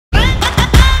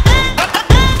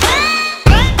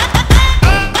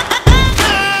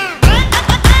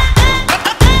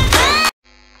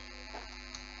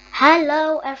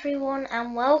Hello everyone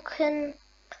and welcome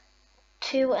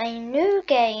to a new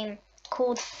game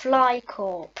called Fly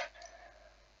Corp.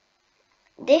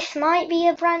 This might be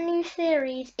a brand new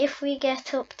series if we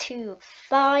get up to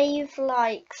 5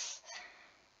 likes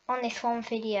on this one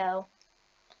video.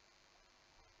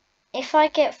 If I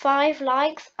get 5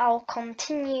 likes, I'll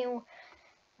continue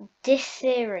this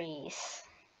series.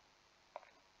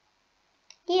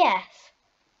 Yes,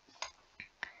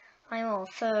 I will.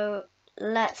 So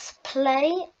let's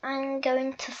play. I'm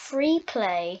going to free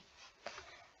play.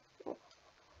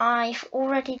 I've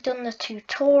already done the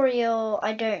tutorial.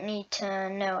 I don't need to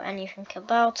know anything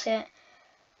about it.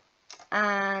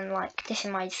 And like, this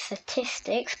is my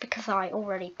statistics because I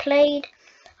already played.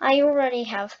 I already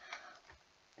have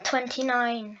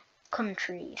 29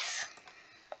 countries.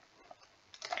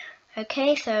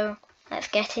 Okay, so let's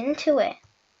get into it.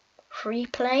 Free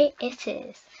play it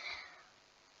is.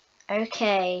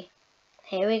 Okay,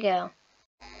 here we go.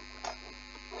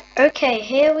 Okay,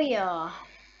 here we are.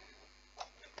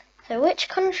 So which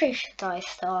country should I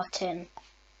start in?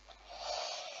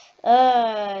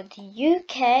 The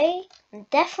UK,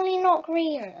 definitely not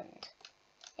Greenland.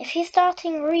 If you start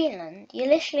in Greenland, you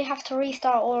literally have to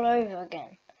restart all over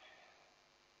again.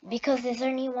 Because there's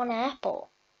only one airport.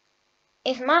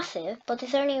 It's massive, but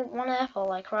there's only one airport,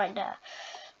 like right there.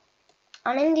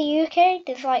 And in the UK,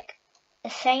 there's like the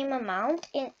same amount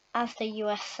as the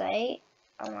USA.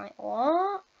 I'm like,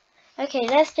 what? Okay,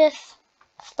 let's just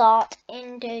start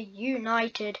in the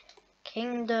United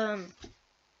Kingdom.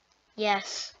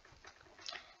 Yes.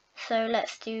 So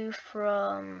let's do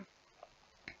from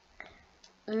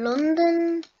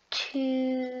London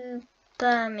to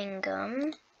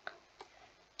Birmingham.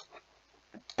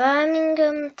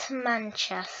 Birmingham to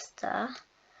Manchester.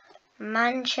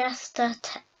 Manchester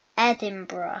to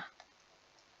Edinburgh.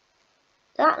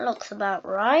 That looks about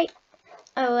right.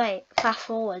 Oh wait, fast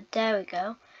forward, there we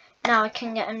go. Now I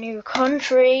can get a new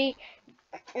country.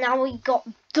 Now we got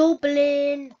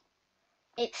Dublin.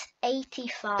 It's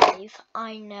 85.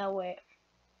 I know it.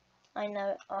 I know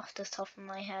it off the top of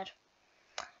my head.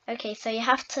 Okay, so you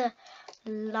have to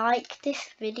like this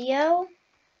video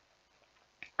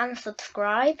and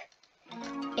subscribe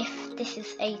if this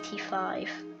is 85.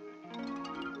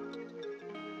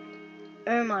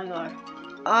 Oh my god.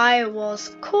 I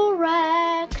was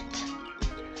correct.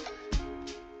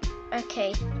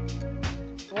 Okay.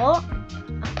 What?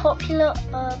 A popular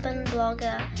urban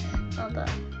blogger.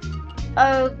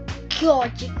 Oh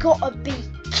god, you gotta be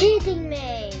kidding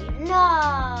me!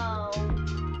 No!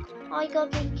 Oh, you gotta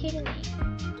be kidding me.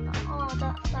 Oh,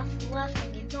 that's the worst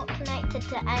thing. It's not connected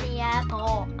to any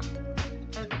airport.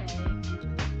 Okay.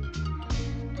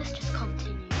 Let's just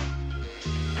continue.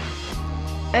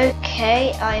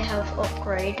 Okay, I have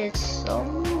upgraded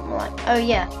some. Like, oh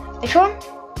yeah. Which one?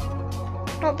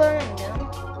 Not Birmingham.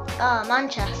 Ah,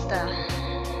 Manchester.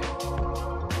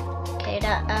 Okay,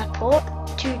 that airport.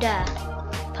 To there.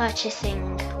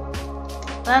 Purchasing.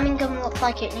 Birmingham looks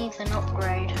like it needs an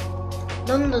upgrade.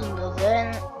 London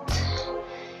doesn't.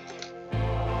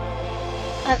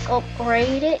 Let's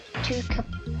upgrade it to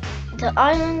the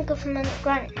island government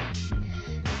grant.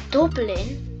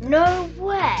 Dublin? No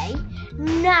way!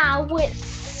 Now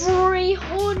it's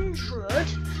 300?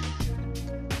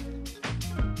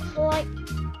 Like,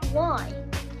 why?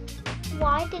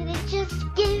 Why did it just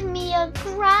give me a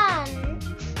grant?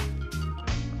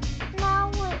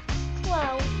 Now it's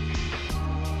 12.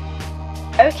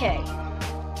 Okay.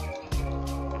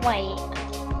 Wait.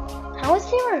 How is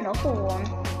there another one?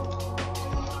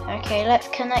 Okay, let's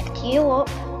connect you up.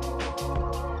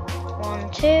 1,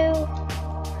 2.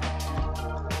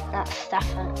 That's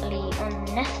definitely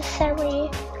unnecessary.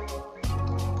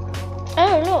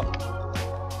 Oh, look.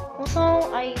 Also,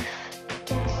 I've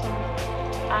done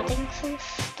adding some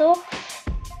stuff.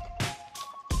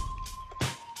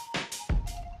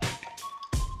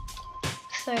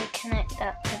 So connect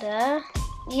that to there.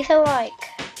 These are like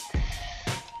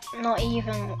not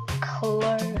even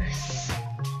close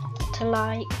to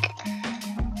like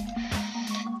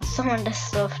some of the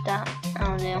stuff that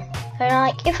I'll do. So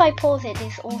like if I pause it,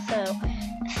 there's also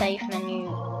a save menu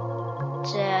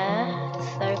there.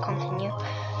 So continue.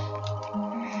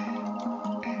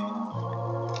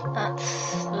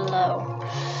 That's low.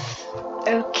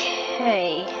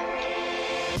 Okay.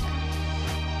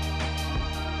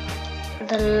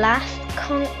 The last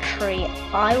country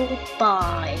I will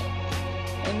buy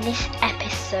in this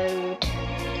episode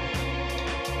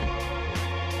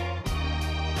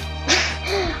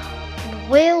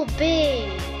will be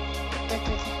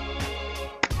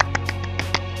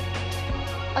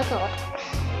oh god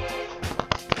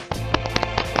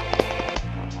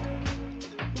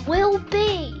will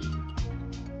be.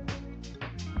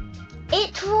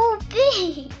 It will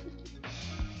be.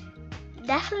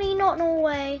 Definitely not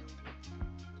Norway.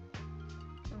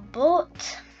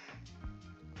 But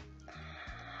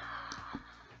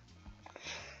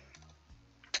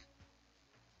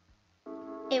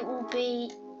it will be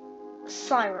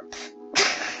Cyprus.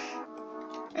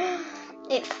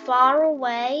 It's far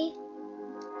away,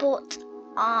 but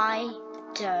I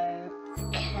don't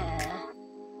care.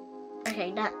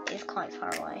 Okay, that is quite far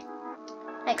away.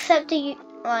 Except the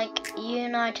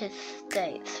United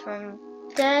States. From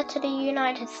there to the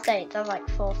United States, that's like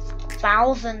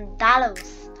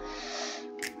 $4,000.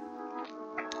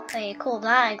 They call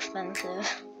that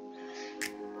expensive.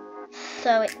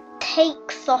 So it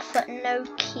takes off at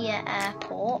Nokia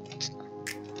Airport.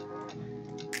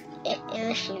 It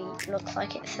initially looks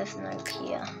like it says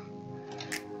Nokia.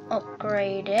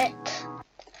 Upgrade it.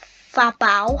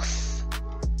 Fabaus.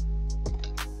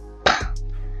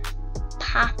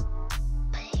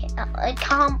 I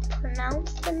can't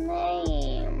pronounce the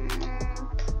name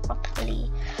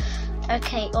properly.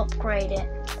 Okay, upgrade it.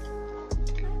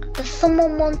 Does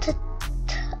someone want to...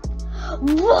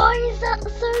 Why is that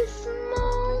so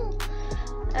small?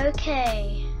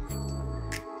 Okay.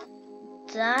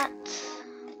 That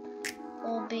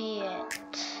will be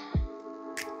it.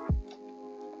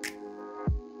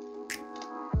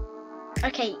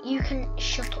 Okay, you can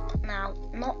shut up now.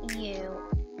 Not you.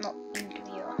 Not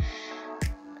interviewer.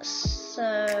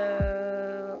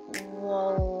 So,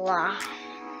 voila.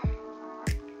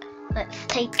 Let's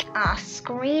take our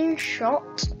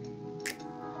screenshot.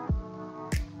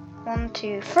 1,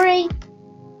 2, 3.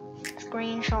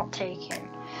 Screenshot taken.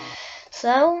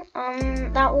 So,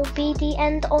 that will be the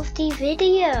end of the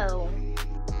video.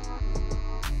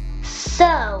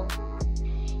 So,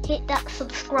 hit that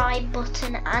subscribe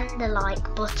button and the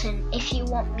like button if you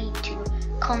want me to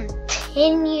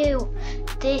continue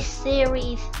this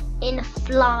series in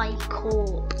Fly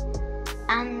Corp.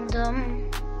 And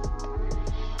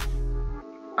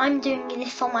I'm doing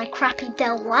this on my crappy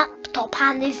Dell laptop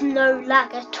and there's no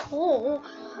lag at all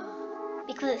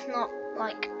because it's not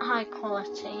like high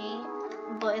quality,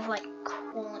 but it's like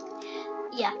quality.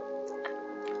 Yeah.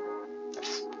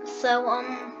 So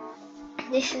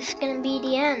this is gonna be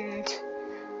the end.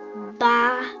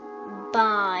 Bye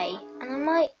bye. And I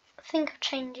might think of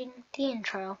changing the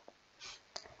intro.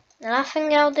 The last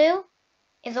thing I'll do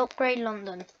is upgrade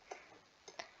London.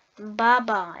 Bye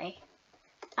bye.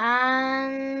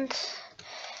 And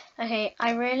okay,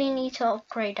 I really need to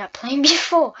upgrade that plane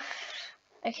before.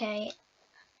 Okay.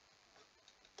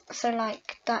 So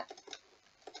like that.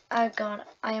 Oh god,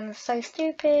 I am so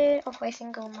stupid of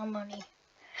wasting all my money.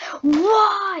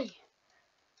 Why?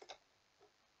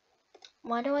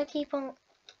 Why do I keep on...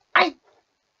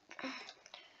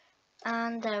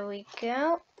 And there we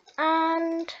go.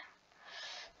 And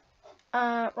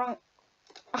wrong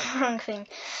thing.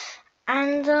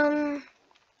 And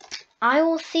I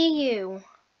will see you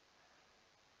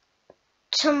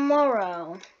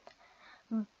tomorrow.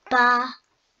 Bye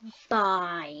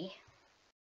bye.